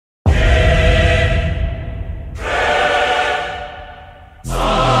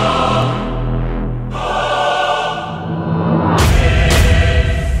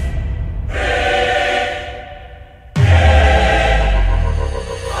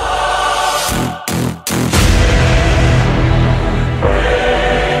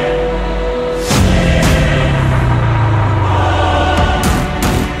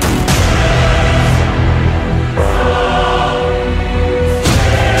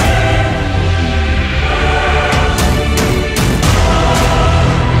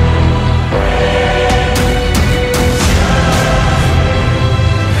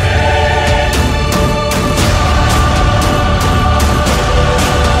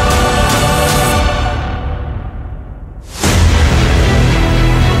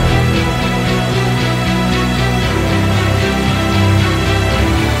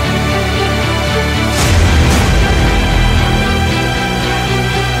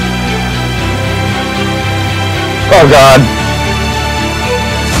Oh god.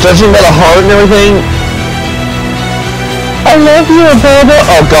 Judging by the heart and everything. I love you, Abobo.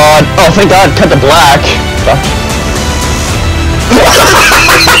 Oh god. Oh, thank god. Cut to black.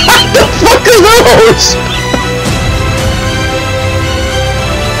 The fuck are those?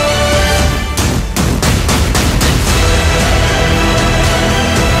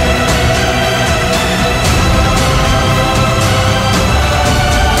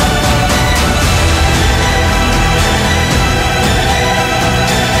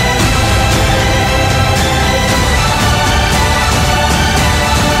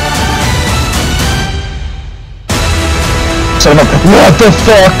 What the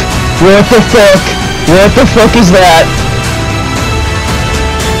fuck? What the fuck? What the fuck is that?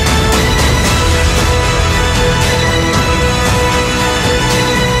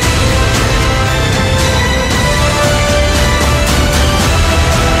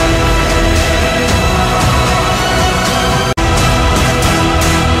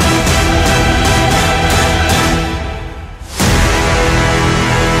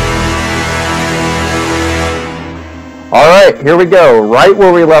 Alright, here we go, right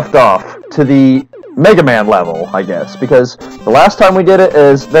where we left off, to the Mega Man level, I guess, because the last time we did it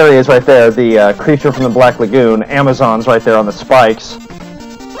is, there he is right there, the creature from the Black Lagoon, Amazon's right there on the spikes.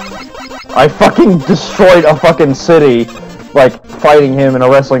 I fucking destroyed a fucking city, like, fighting him in a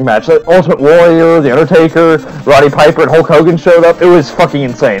wrestling match. The Ultimate Warrior, The Undertaker, Roddy Piper, and Hulk Hogan showed up. It was fucking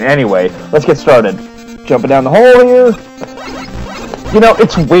insane. Anyway, let's get started. Jumping down the hole here. You know,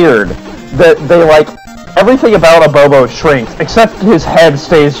 it's weird that they, like, everything about Abobo shrinks, except his head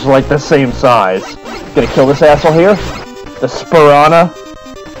stays like the same size. Gonna kill this asshole here. The Spirana.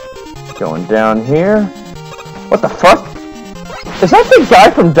 Going down here. What the fuck? Is that the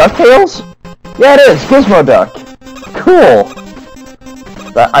guy from DuckTales? Yeah, it is. Gizmo Duck. Cool.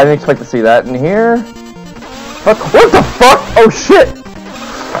 I didn't expect to see that in here. Fuck. What the fuck? Oh shit!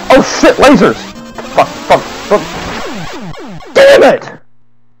 Oh shit, lasers! Fuck, fuck, fuck. Damn it!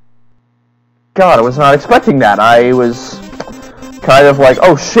 God, I was not expecting that. I was kind of like,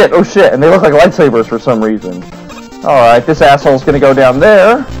 oh shit, and they look like lightsabers for some reason. Alright, this asshole's gonna go down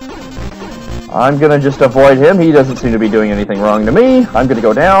there. I'm gonna just avoid him. He doesn't seem to be doing anything wrong to me. I'm gonna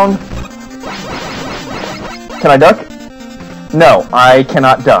go down. Can I duck? No, I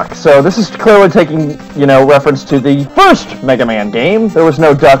cannot duck. So this is clearly taking, you know, reference to the first Mega Man game. There was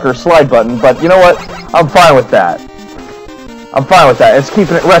no duck or slide button, but you know what? I'm fine with that. I'm fine with that. It's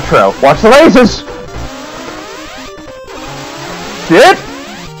keeping it retro. Watch the lasers! Shit!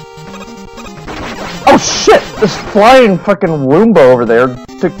 Oh shit! This flying fucking Roomba over there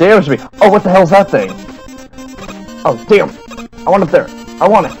took damage to me. Oh, what the hell's that thing? Oh, damn. I want it there. I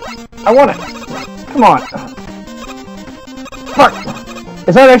want it. I want it. Come on. Fuck.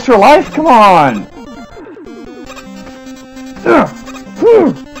 Is that extra life? Come on.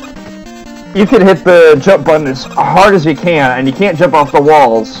 You can hit the jump button as hard as you can, and you can't jump off the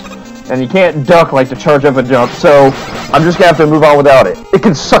walls, and you can't duck like to charge up a jump, so I'm just gonna have to move on without it. It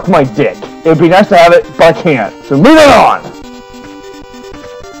can suck my dick. It would be nice to have it, but I can't. So move it on!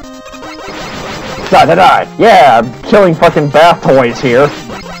 Die. Yeah, I'm killing fucking bath toys here.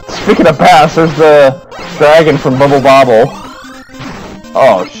 Speaking of baths, there's the dragon from Bubble Bobble.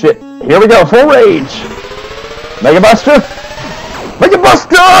 Oh shit. Here we go, full rage! Mega Buster! Mega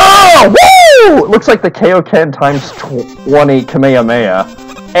Buster! Woo! It looks like the Kaioken times 20 Kamehameha.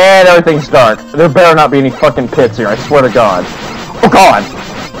 And everything's dark. There better not be any fucking pits here, I swear to God. Oh god!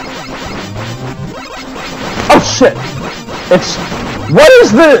 Oh shit! What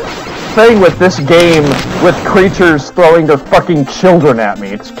is the thing with this game with creatures throwing their fucking children at me?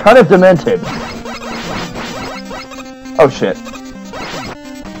 It's kind of demented. Oh shit.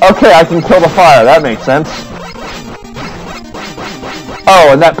 Okay, I can kill the fire, that makes sense.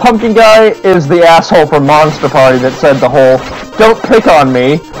 Oh, and that pumpkin guy is the asshole from Monster Party that said the whole, don't pick on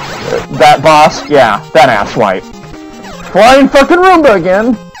me. That boss, yeah, that asswipe. Flying fucking Roomba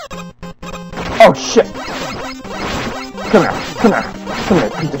again. Oh shit. Come here,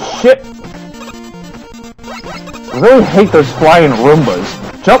 piece of shit. I really hate those flying Roombas.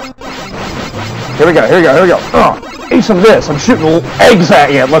 Jump. Here we go. Eat some of this. I'm shooting eggs at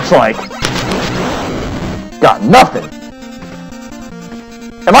you, it looks like. Got nothing.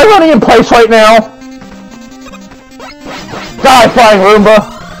 Am I running in place right now? Die, flying Roomba!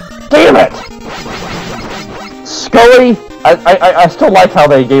 Damn it! Scully? I still like how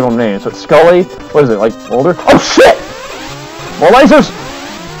they gave him names, but Scully? What is it, like, older? Oh shit! More lasers!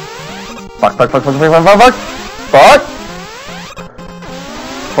 Fuck.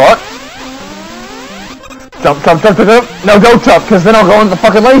 Jump. No, don't jump, because then I'll go into the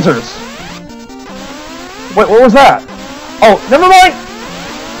fucking lasers. Wait, what was that? Oh, never mind!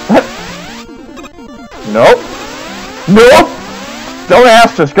 Nope. Nope! Don't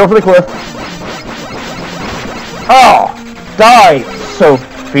ask, just go for the cliff. Oh! Die,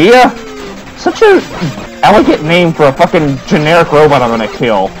 Sophia? Such a elegant name for a fucking generic robot I'm gonna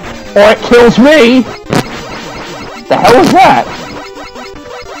kill. Or it kills me! The hell is that?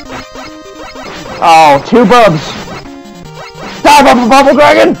 Oh, 2 bubs! Die, Bubble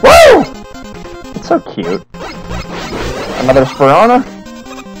Dragon! Woo! It's so cute. Another Sperona?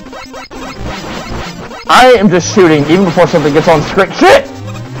 I am just shooting even before something gets on screen. Shit!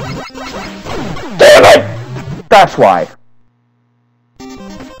 Damn it! That's why.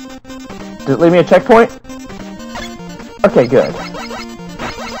 Did it leave me a checkpoint? Okay, good.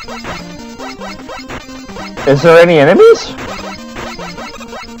 Is there any enemies?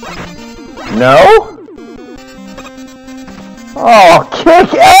 No? Oh,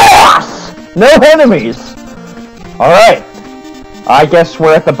 kick ass! No enemies! Alright. I guess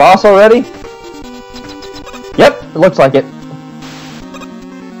we're at the boss already? Yep, it looks like it.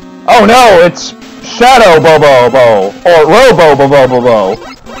 Oh no, it's Shadow Bobo, or Robo Bobo.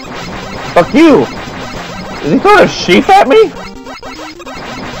 Fuck you! Is he throwing a sheaf at me?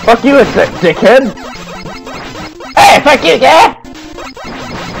 Fuck you, it's that dickhead! Hey, fuck you, guy!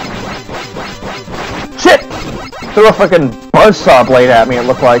 Shit! Threw a fucking buzzsaw blade at me, it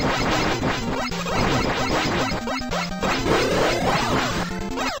looked like.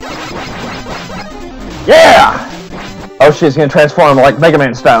 Yeah! Oh shit, he's gonna transform like Mega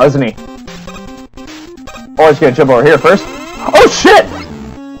Man style, isn't he? Or he's gonna jump over here first. Oh shit!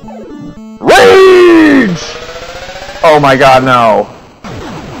 Rage! Oh my god, no.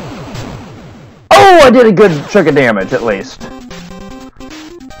 Oh, I did a good chunk of damage, at least.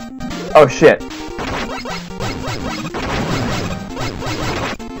 Oh shit.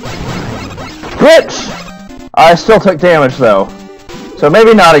 Glitch! I still took damage, though. So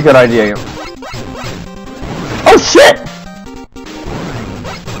maybe not a good idea. Oh shit!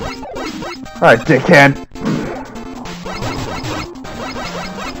 Alright, dickhead.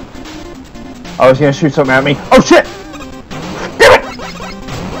 I was gonna shoot something at me. Oh shit! Damn it!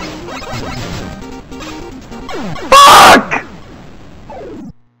 Fuck!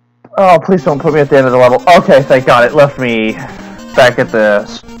 Oh, please don't put me at the end of the level. Okay, thank god, it left me back at the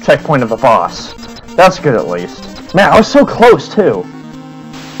checkpoint of the boss. That's good at least. Man, I was so close too.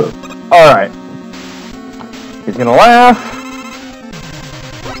 Alright. He's gonna laugh.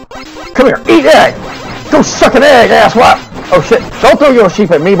 Come here, eat egg! Go suck an egg, asswap! Oh shit, don't throw your sheep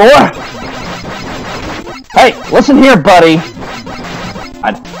at me, boy! Hey, listen here, buddy!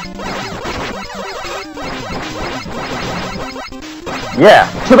 Yeah,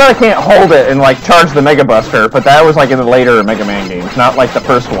 too bad I can't hold it and, like, charge the Mega Buster, but that was, like, in the later Mega Man games, not, like, the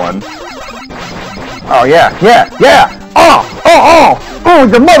first one. Oh, yeah! Oh,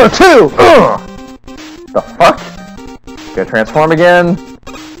 your mother, too! Ugh! The fuck? Gonna transform again.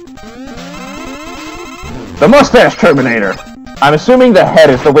 The Mustache Terminator! I'm assuming the head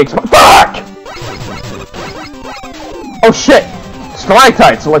is the weak spot. Fuck! Oh shit!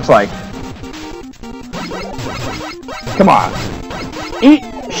 Stalactites, it looks like. Come on. Eat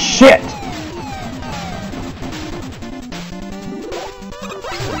shit!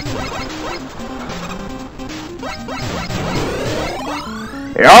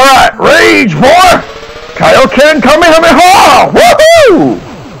 Alright, rage, boy! Kaioken Kamehameha! Woohoo!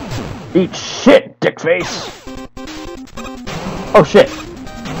 Eat shit, dickface! Oh shit.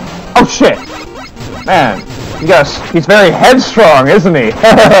 Oh shit! Man, he's very headstrong, isn't he?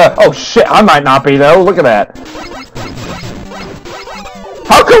 Oh shit, I might not be though, look at that.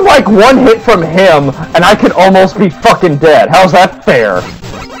 How come like one hit from him and I could almost be fucking dead? How's that fair?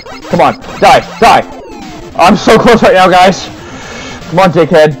 Come on, die! I'm so close right now, guys. Come on,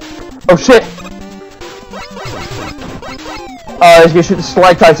 dickhead. Oh shit! He's gonna shoot the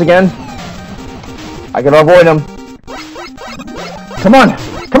stalactites again. I gotta avoid him. Come on!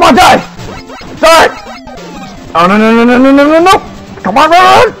 Come on, die! Die! Oh, no! Come on,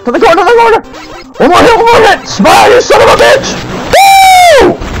 run! To the corner! One more hit! Smile, you son of a bitch!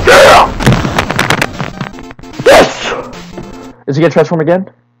 Woo! Yeah! Yes! Is he gonna transform again?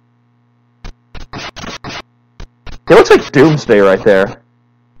 It looks like Doomsday right there.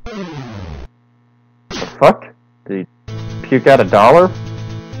 The fuck? Did he puke out $1?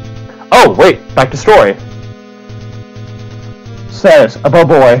 Oh, wait, back to story. Says,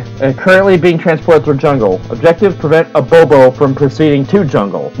 Abobo'S, currently being transported through jungle. Objective, prevent Abobo from proceeding to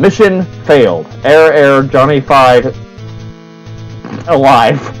jungle. Mission failed. Error, Johnny 5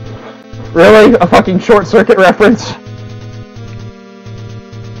 alive. Really? A fucking short circuit reference?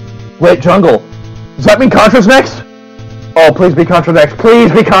 Wait, jungle. Does that mean Contra's next? Oh, please be Contra next.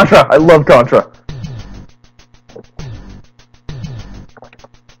 Please be Contra. I love Contra.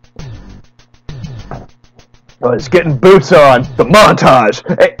 Oh, it's getting boots on. The montage.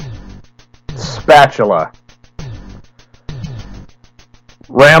 Hey. Spatula.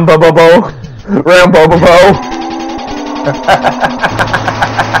 Rambobobo. Rambobobo.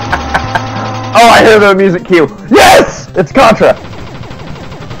 Oh, I hear the music cue. Yes! It's Contra.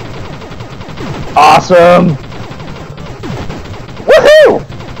 Awesome. Woohoo!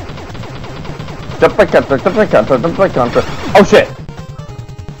 Jump by Contra, jump by Contra, jump by Contra. Oh shit.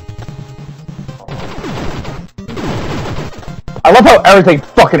 I love how everything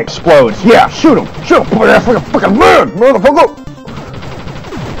fucking explodes. Yeah, shoot him. Shoot him. Put that fucking man, motherfucker.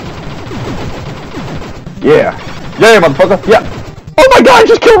 Yeah. Yeah, motherfucker. Yeah. Oh my god, I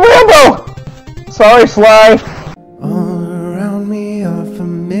just killed Rambo! Sorry, Sly. All around me are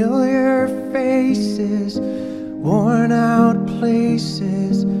familiar faces, worn out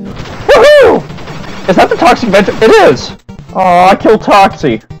places. Woohoo! Is that the Toxic Venture? It is! Oh, I killed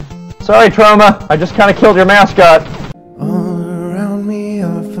Toxie. Sorry, Trauma. I just kind of killed your mascot. All around me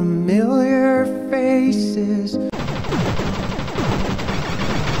are familiar faces.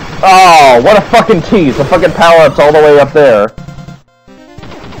 Oh, what a fucking tease. The fucking power-up's all the way up there.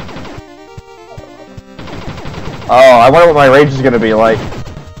 Oh, I wonder what my rage is gonna be like.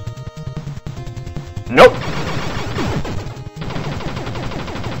 Nope.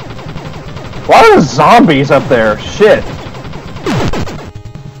 A lot of zombies up there. Shit.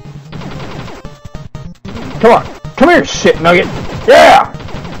 Come on. Come here, shit nugget. Yeah!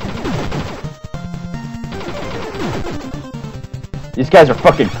 These guys are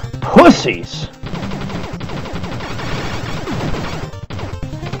fucking pussies.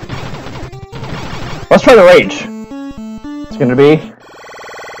 Let's try the rage. It's gonna be...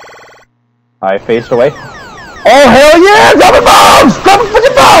 I faced away. Oh, hell yeah! Double bombs! Double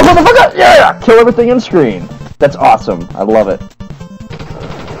fucking bombs, motherfucker! Yeah! Kill everything in screen. That's awesome. I love it.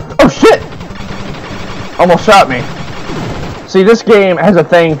 Oh, shit! Almost shot me. See, this game has a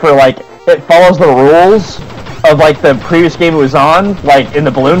thing for, like, it follows the rules of, like, the previous game it was on. Like, in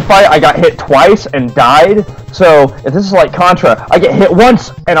the balloon fight, I got hit twice and died. So, if this is like Contra, I get hit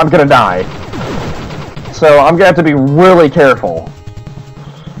once and I'm gonna die. So, I'm gonna have to be really careful.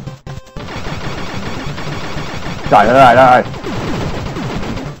 Die, die, die.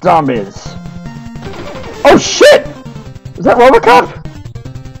 Zombies. Oh, shit! Is that Robocop?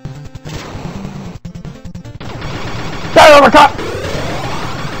 Die, Robocop!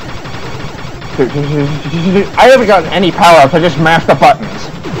 I haven't gotten any power-ups, I just mashed the buttons.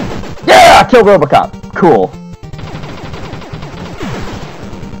 Yeah! Killed Robocop. Cool.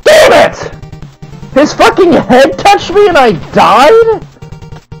 Damn it! His fucking head touched me and I died?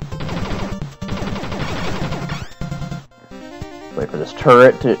 Wait for this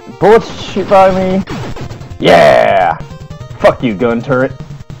turret to... Bullets shoot by me. Yeah! Fuck you, gun turret.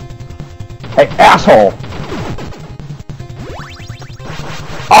 Hey, asshole!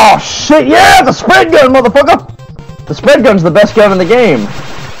 Oh shit, yeah! The spread gun, motherfucker! The spread gun's the best gun in the game.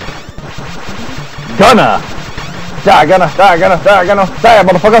 Gunna! Die, gunna, die, gunna, die, gunna, die,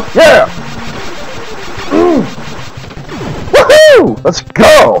 motherfucker! Yeah! Woohoo! Let's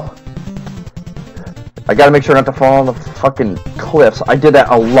go! I gotta make sure not to fall on the fucking cliffs. I did that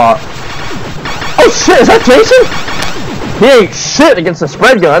a lot. Oh shit, is that Jason? He ain't shit against the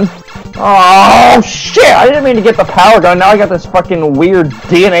spread gun. Oh shit, I didn't mean to get the power gun. Now I got this fucking weird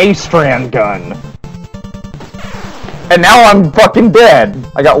DNA strand gun. And now I'm fucking dead.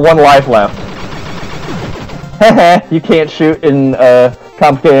 I got one life left. Heh, you can't shoot in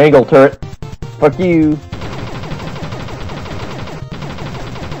complicated angle turret. Fuck you.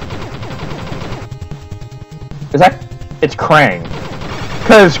 Is that... It's Krang.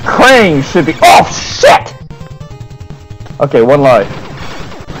 Cause Krang should be... Oh, shit! Okay, one life.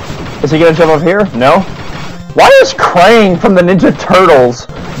 Is he gonna jump up here? No? Why is Krang from the Ninja Turtles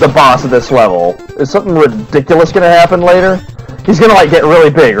the boss of this level? Is something ridiculous gonna happen later? He's gonna, like, get really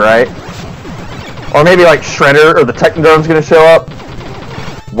big, right? Or maybe, like, Shredder or the Technodrome's gonna show up?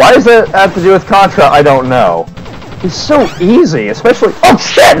 Why does that have to do with Contra? I don't know. He's so easy, especially... Oh,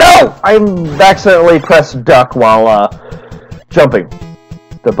 shit, no! I accidentally pressed duck while, jumping.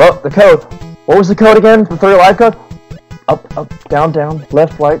 The code. What was the code again? The 3 life code? Up, up, down, down,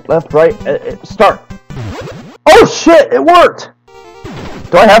 left, right, start. Oh, shit, it worked!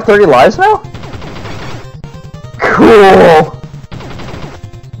 Do I have 30 lives now? Cool!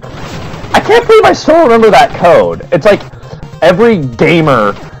 I can't believe I still remember that code. It's like, every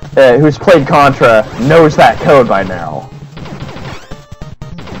gamer who's played Contra knows that code by now.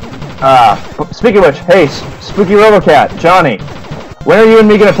 Speaking of which, hey, Spooky Robocat, Johnny, when are you and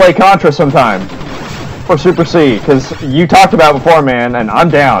me gonna play Contra sometime? For Super C, because you talked about it before, man, and I'm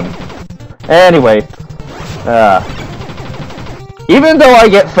down. Anyway, even though I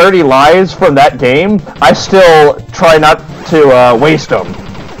get 30 lives from that game, I still try not to waste them.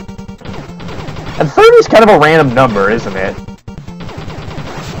 And 30 is kind of a random number, isn't it?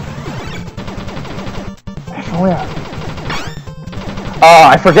 Oh yeah.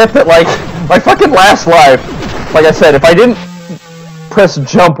 I forget that, like, my fucking last life, like I said, if I didn't press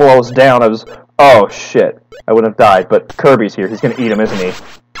jump while I was down, I was... Oh, shit. I wouldn't have died, but Kirby's here. He's gonna eat him, isn't he?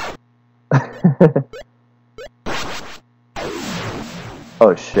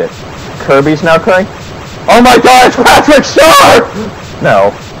 Oh, shit. Kirby's now crying? Oh my god, it's Patrick Star!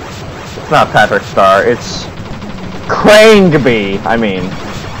 No. It's not Patrick Star. It's... Krangby, I mean.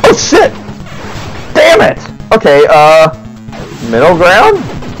 Oh, shit! Damn it! Okay, middle ground?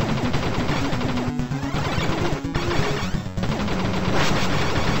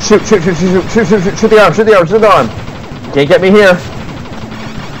 Shoot the arm, shoot the arm. Can't get me here.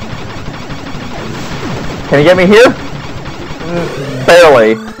 Can you get me here?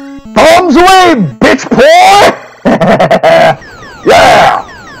 Barely. Bombs away, bitch boy! Yeah!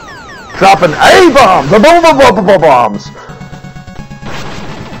 Dropping A-bombs! Bombs!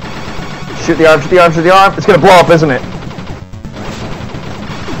 Shoot the arm, shoot the arm, shoot the arm. It's gonna blow up, isn't it?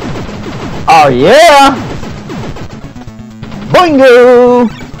 Oh yeah! Boingo!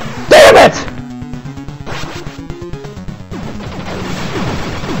 Damn it!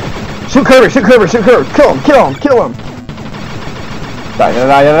 Shoot Kirby, shoot Kirby, shoot Kirby! Kill him, kill him, kill him! Die, die,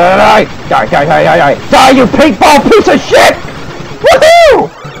 die, die, die, die, die, die, die, die, die, you pink ball piece of shit! Woohoo!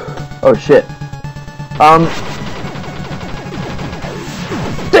 Oh shit.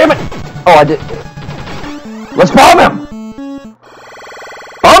 Damn it! Oh, I did. Let's bomb him!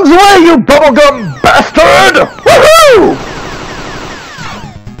 Bombs away, you bubblegum bastard! Woohoo!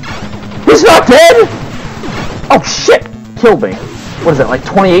 He's not dead! Oh shit! Killed me. What is it, like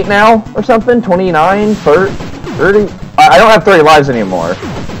 28 now? Or something? 29? 30? I don't have 30 lives anymore.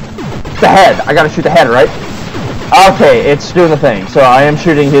 The head. I gotta shoot the head, right? Okay, it's doing the thing. So I am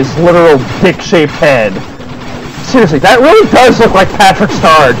shooting his literal dick-shaped head. Seriously, that really does look like Patrick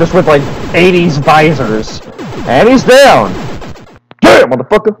Star, just with like 80s visors. And he's down. Damn,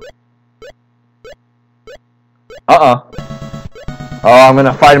 motherfucker. Oh, I'm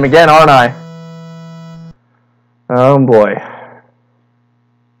gonna fight him again, aren't I? Oh boy.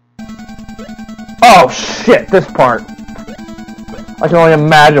 Oh shit, this part. I can only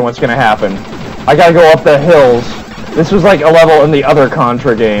imagine what's gonna happen. I gotta go up the hills. This was like a level in the other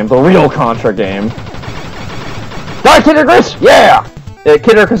Contra game, the real Contra game. Die, Kid Icarus! Yeah!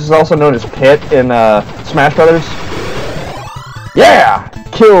 Kid Icarus is also known as Pit in Smash Brothers. Yeah!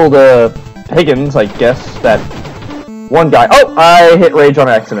 Killed Higgins, I guess, that one guy. Oh, I hit rage on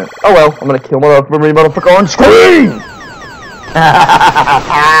accident. Oh well, I'm gonna kill motherfucker on screen!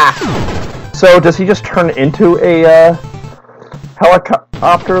 So, does he just turn into a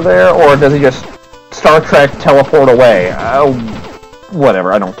helicopter there, or does he just Star Trek teleport away?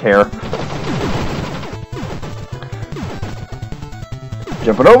 Whatever, I don't care.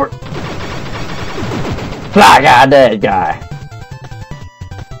 Jumping over. Fly guy, dead guy.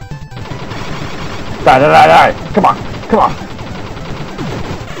 Die, die, die, die. Come on, come on.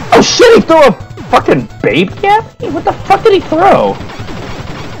 Oh shit, he threw a fucking baby at me? What the fuck did he throw?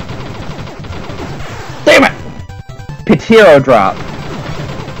 Damn it! Pitiro drop.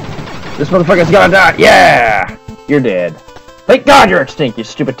 This motherfucker's gonna die. Yeah! You're dead. Thank God you're extinct, you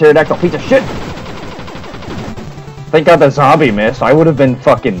stupid pterodactyl piece of shit! Thank God the zombie missed. I would have been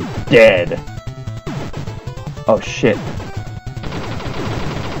fucking dead. Oh shit.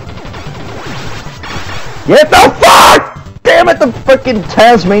 Get the fuck! Damn it, the fucking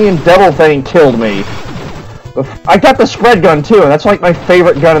Tasmanian devil thing killed me. I got the spread gun too, and that's like my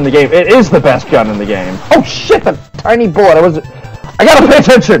favorite gun in the game. It is the best gun in the game. Oh shit, the tiny bullet. I gotta pay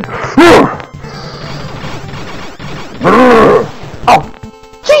attention. Oh,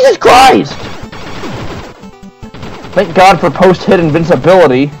 Jesus Christ! Thank God for post-hit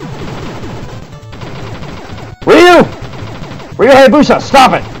invincibility. Ryu! Ryu Hayabusa,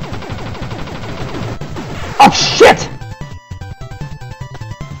 stop it! Oh shit!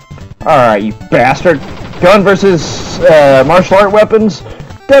 Alright, you bastard. Gun versus martial art weapons.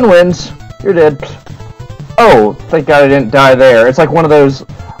 Gun wins. You're dead. Oh, thank God I didn't die there. It's like one of those...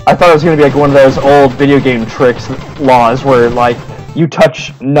 I thought it was going to be like one of those old video game tricks, laws, where like, you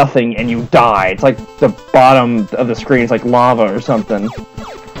touch nothing and you die. It's like the bottom of the screen is like lava or something.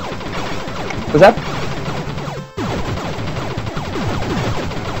 Was that...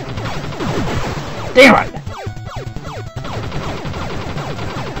 Damn it!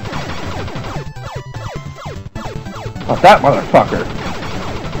 Oh, that motherfucker.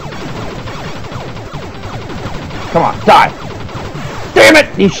 Come on, die! Damn it!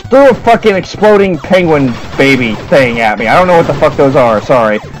 He threw a fucking exploding penguin baby thing at me. I don't know what the fuck those are,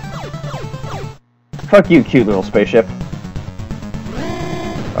 sorry. Fuck you, cute little spaceship.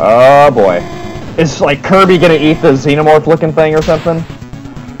 Oh boy. Is, like, Kirby gonna eat the xenomorph looking thing or something?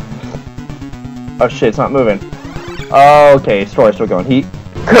 Oh shit, it's not moving. Okay, story's still going.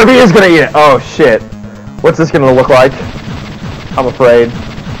 Kirby is gonna eat it! Oh shit. What's this gonna look like? I'm afraid.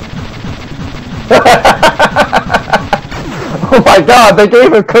 Oh my god, they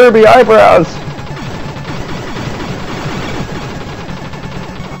gave him Kirby eyebrows!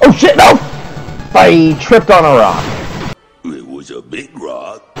 Oh shit, no! I tripped on a rock. It was a big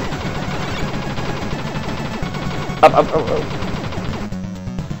rock. Up.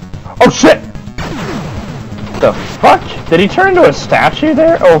 Oh shit! The fuck? Did he turn into a statue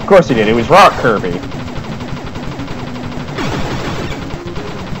there? Oh, of course he did. It was Rock Kirby.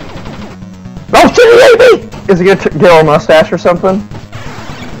 Oh shit, he ate me! Is he gonna get a mustache or something?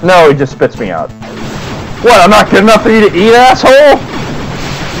 No, he just spits me out. What, I'm not good enough for you to eat, asshole?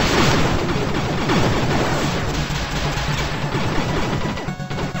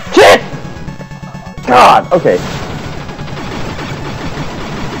 Shit! God, okay.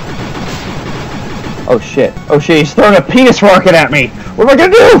 Oh shit. Oh shit, he's throwing a penis rocket at me! What am I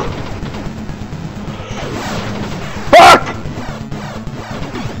gonna do? Fuck!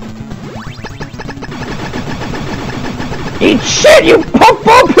 Eat shit, you punk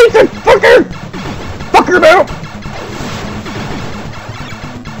ball piece of fucker! Fucker now!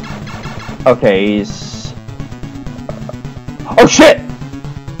 Okay, he's... Oh shit!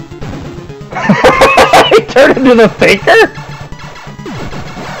 He turned into the Faker?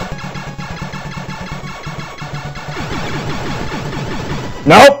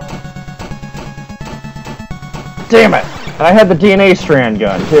 Nope! Damn it! And I had the DNA strand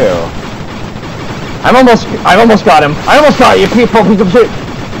gun, too. I almost got him. I almost got you, people.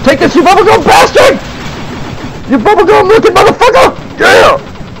 Take this, you bubblegum bastard! You bubblegum looking motherfucker! Yeah!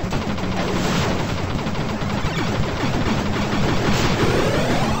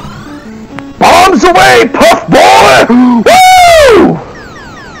 Bombs away, puff boy! Woo!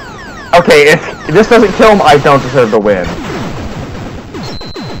 Okay, if this doesn't kill him, I don't deserve to win.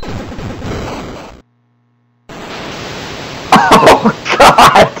 Oh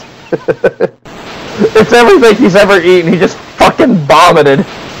god! It's everything he's ever eaten. He just fucking vomited.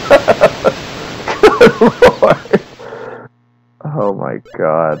 Good lord. Oh my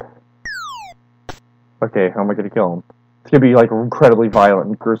god. Okay, how am I gonna kill him? It's gonna be like incredibly violent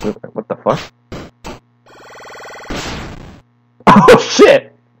and gruesome. What the fuck? Oh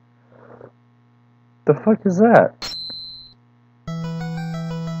shit! The fuck is that?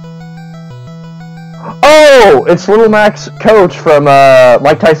 Oh! It's Little Mac's coach from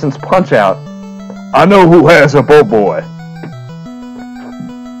Mike Tyson's Punch-Out! I know who has a boy.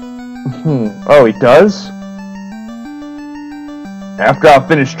 Oh, he does? After I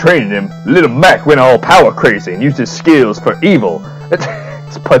finished training him, Little Mac went all power crazy and used his skills for evil.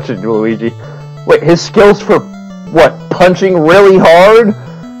 It's punching Luigi. Wait, his skills for what? Punching really hard?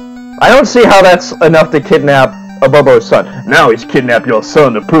 I don't see how that's enough to kidnap Abobo'S son. Now he's kidnapped your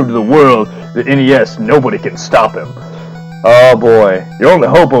son to prove to the world that NES nobody can stop him. Oh boy. Your only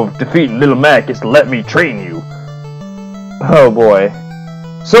hope of defeating Little Mac is to let me train you. Oh boy.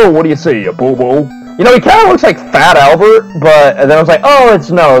 So, what do you say, Abobo? You know, he kind of looks like Fat Albert, but then I was like, oh, it's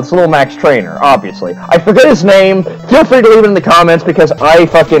Little Mac's trainer, obviously. I forget his name. Feel free to leave it in the comments because I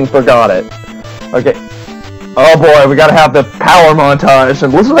fucking forgot it. Okay. Oh boy, we gotta have the power montage,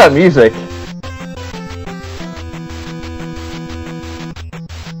 and listen to that music.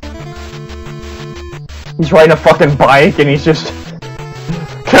 He's riding a fucking bike, and he's just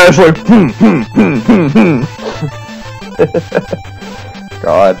casually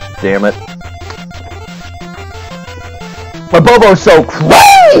God damn it. Abobo'S so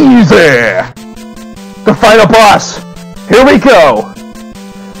crazy! The final boss! Here we go!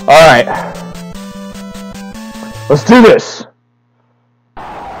 Alright. Let's do this!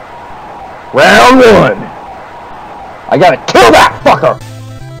 Round one! I gotta kill that fucker!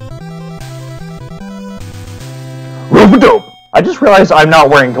 Rope-a-dope! I just realized I'm not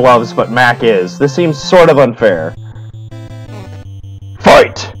wearing gloves, but Mac is. This seems sort of unfair.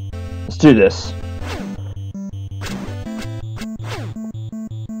 Fight! Let's do this.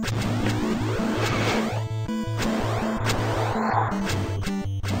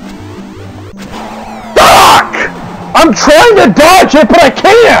 Fuck! I'm trying to dodge it, but I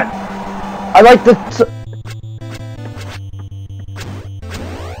can't! I like the...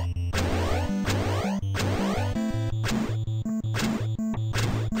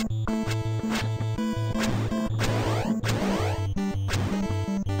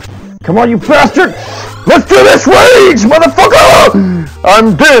 Come on, you bastard! Let's do this rage, motherfucker!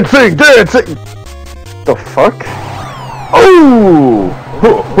 I'm dancing! The fuck? Oh!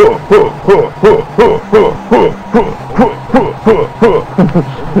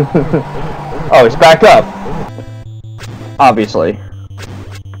 Oh, he's back up. Obviously.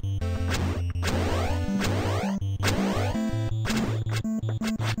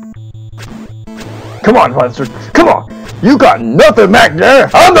 Come on, Monster. Come on! You got nothing, Mac there!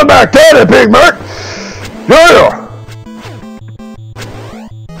 I'm the Mac Daddy, Big Mac! Yeah!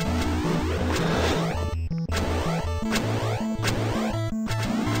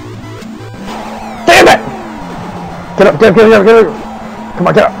 Damn it! Get up, get up! Come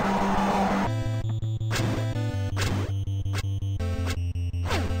on, get up!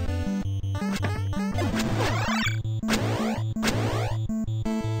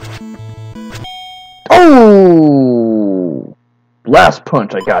 Oh! Last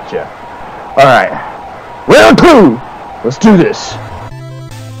punch, I got you. Alright. Round 2! Let's do this.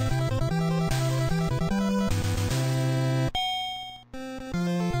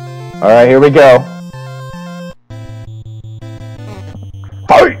 Alright, here we go.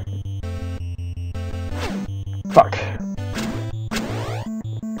 Fight! Fuck.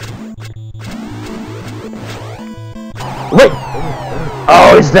 Wait!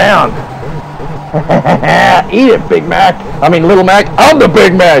 Oh, he's down! Eat it, Big Mac! I mean, Little Mac, I'm the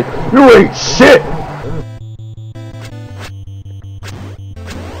Big Mac! You ain't shit!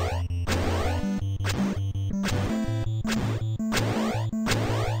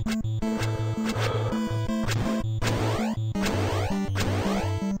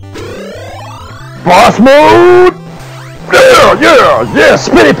 Boss mode! Yeah!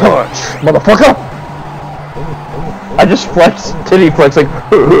 Spitty punch, motherfucker! I just flex, titty flex like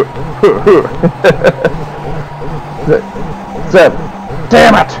Seven.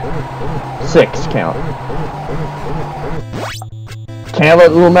 Damn it! 6 count. Can't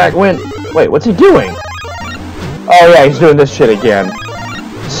let Little Mac win. Wait, what's he doing? Oh yeah, he's doing this shit again.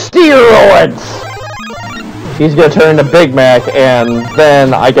 Steroids! He's gonna turn into Big Mac, and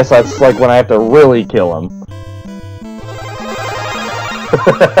then I guess that's like when I have to really kill him.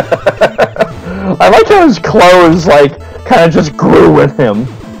 I like how his clothes, like, kind of just grew with him.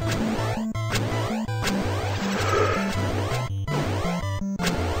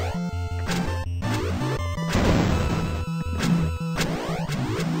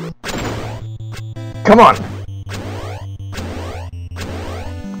 Come on!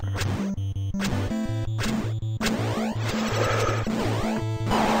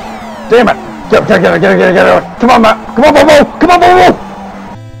 Damn it! Get up! Come on, Matt! Come on, Bobo! Come on, Bobo!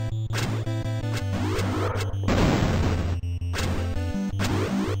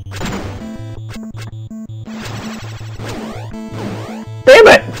 Damn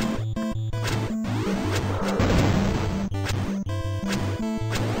it!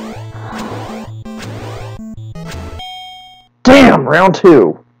 Damn, round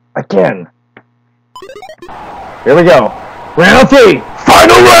 2. Again. Here we go. Round 3.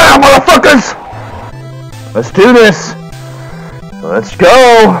 Final round, motherfuckers! Let's do this. Let's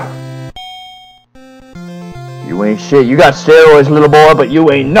go. You ain't shit. You got steroids, little boy, but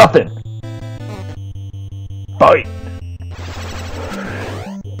you ain't nothing. Fight.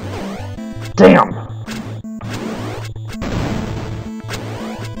 Damn.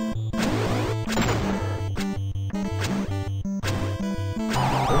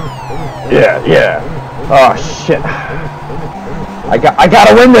 Yeah. Oh shit. I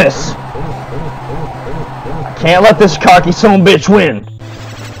gotta win this. I can't let this cocky son of a bitch win.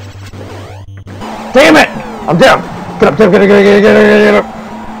 Damn it! I'm down. Get up.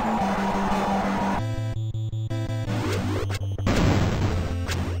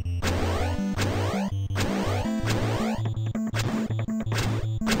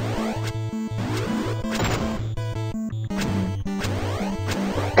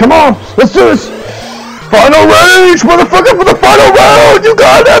 Come on, let's do this! Final range, motherfucker, for the final round! You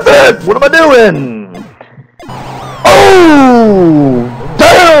got nothing! What am I doing? Oh!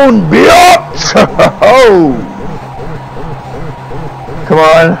 Down, bitch! Oh! Come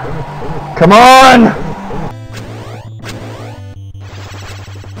on. Come on!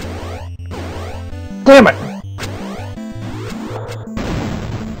 Damn it!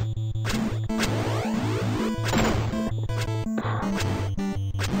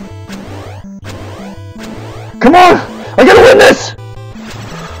 Come on! I gotta win this!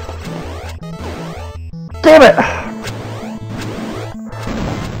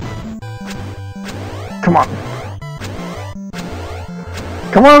 Come on.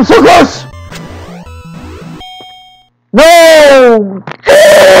 Come on, I'm so close! No!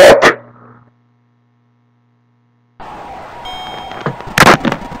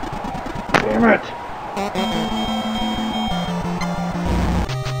 Damn it.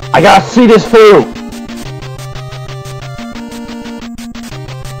 I gotta see this through!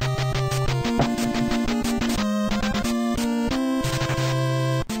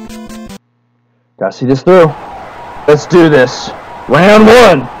 Gotta see this through. Let's do this. Round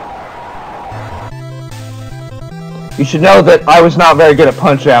 1! You should know that I was not very good at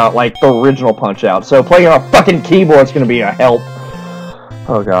Punch-Out, like the original Punch-Out, so playing on a fucking keyboard is gonna be a help.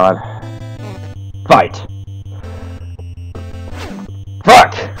 Oh god. Fight.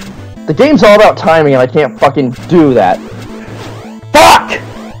 Fuck! The game's all about timing and I can't fucking do that. Fuck!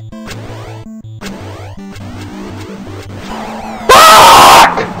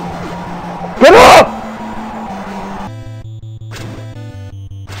 Fuck! Get up!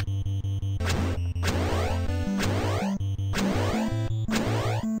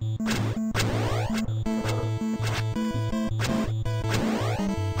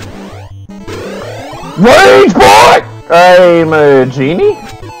 Rage boy! I'm a genie?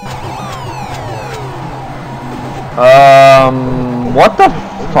 What the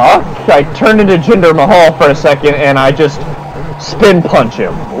fuck? I turned into Jinder Mahal for a second and I just spin punch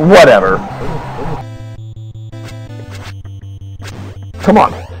him. Whatever. Come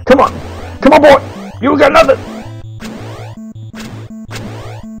on. Come on. Come on, boy! You got nothing!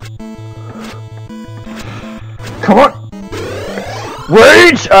 Come on!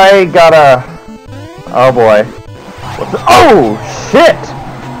 Rage! I gotta... Oh boy. Oh, shit!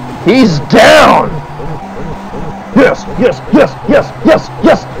 He's down! Yes, yes, yes, yes, yes,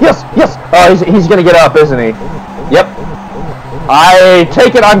 yes, yes, yes! Oh, he's gonna get up, isn't he? Yep. I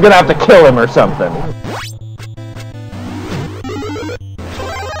take it I'm gonna have to kill him or something.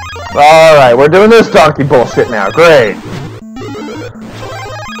 Alright, we're doing this donkey bullshit now. Great.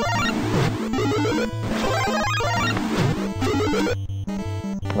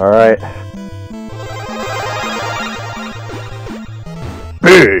 Alright.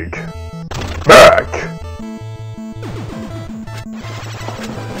 Big back.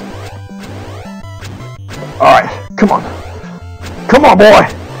 Alright, come on. Come on, boy.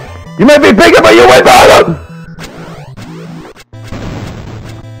 You may be bigger, but you way better.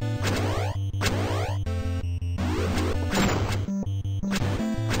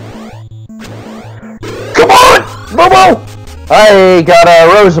 Come on, Bobo. I got a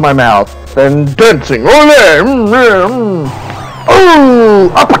rose in my mouth and dancing. Ooh,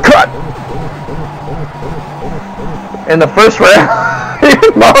 uppercut! In the first round,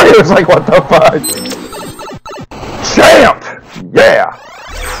 Mario was like, what the fuck? Champ! Yeah!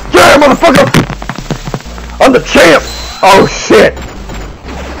 Yeah, motherfucker! I'm the champ! Oh, shit!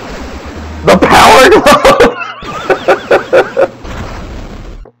 The power glove!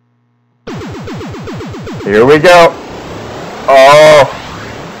 Here we go! Oh!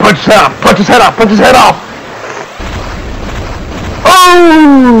 Punch his head off! Punch his head off! Punch his head off!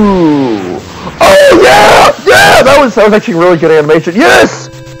 Oh! Oh yeah! Yeah! That was actually really good animation. Yes!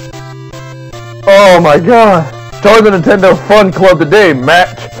 Oh my god. Join the Nintendo Fun Club today,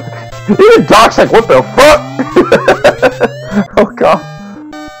 Matt. Even Doc's like, what the fuck? Oh god.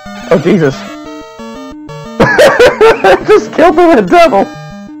 Oh Jesus. I just killed the red devil.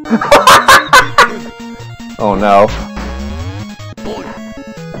 Oh no.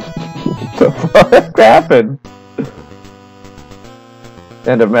 What the fuck happened?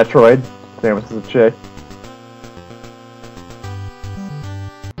 End of Metroid. Samus is a chick.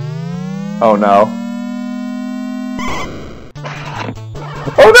 Oh no.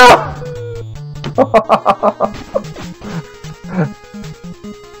 Oh no!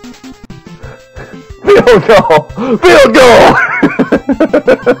 Field goal! Field goal!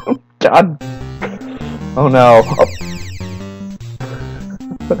 God. Oh no.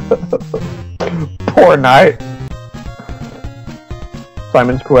 Poor Knight.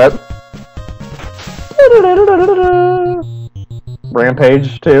 Simon's quit.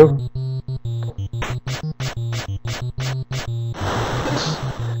 Rampage too.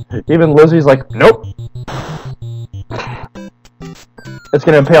 Even Lizzie's like, nope. It's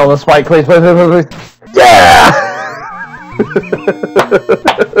gonna impale the spike, please, please, please, please. Yeah!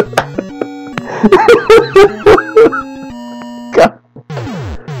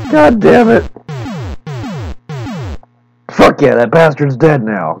 God damn it. Fuck yeah, that bastard's dead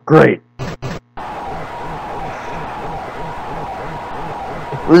now. Great.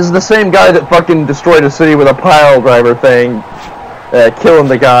 This is the same guy that fucking destroyed a city with a pile driver thing, killing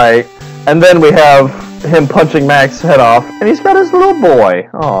the guy. And then we have him punching Max's head off, and he's got his little boy.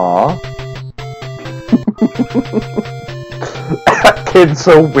 Aww. That kid's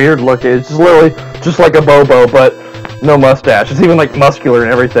so weird looking. It's just literally just like a Bobo, but no mustache. It's even like muscular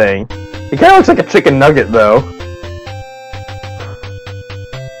and everything. He kind of looks like a chicken nugget, though.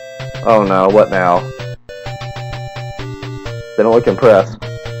 Oh no, what now? They don't look impressed.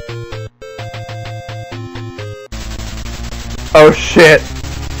 Oh shit!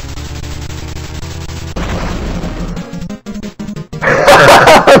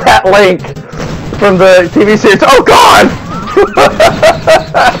 That Link from the TV series. Oh god!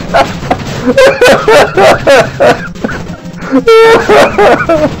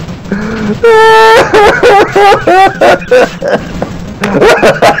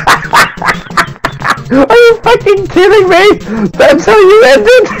 Are you fucking kidding me? That's how you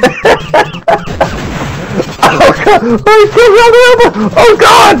ended? Oh god! Oh, he killed the referee! Oh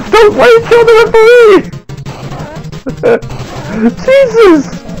god! Don't let him kill the referee! Jesus!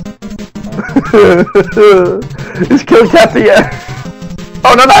 He's killed Kathy.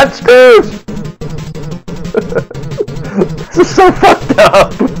 Oh no, not Screws! This is so fucked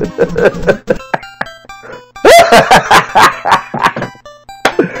up!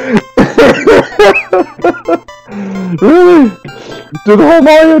 Really? Do the whole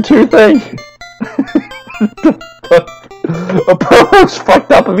Mario 2 thing? Abobo's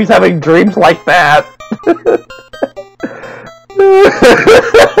fucked up if he's having dreams like that.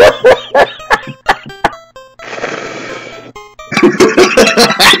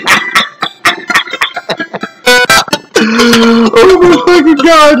 Oh my fucking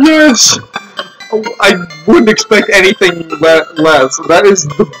god, yes! I wouldn't expect anything less. That is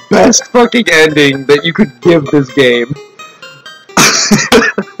the best fucking ending that you could give this game.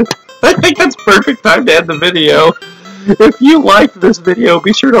 I think that's perfect time to end the video. If you liked this video,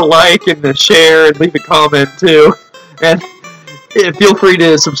 be sure to like and share and leave a comment too. And feel free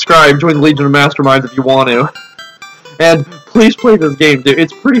to subscribe, join the Legion of Masterminds if you want to. And please play this game, dude.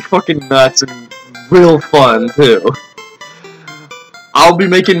 It's pretty fucking nuts and real fun too. I'll be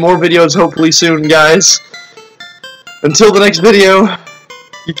making more videos hopefully soon, guys. Until the next video,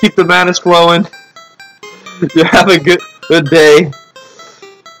 you keep the madness flowing. You have a good day.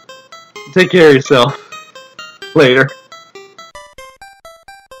 Take care of yourself. Later.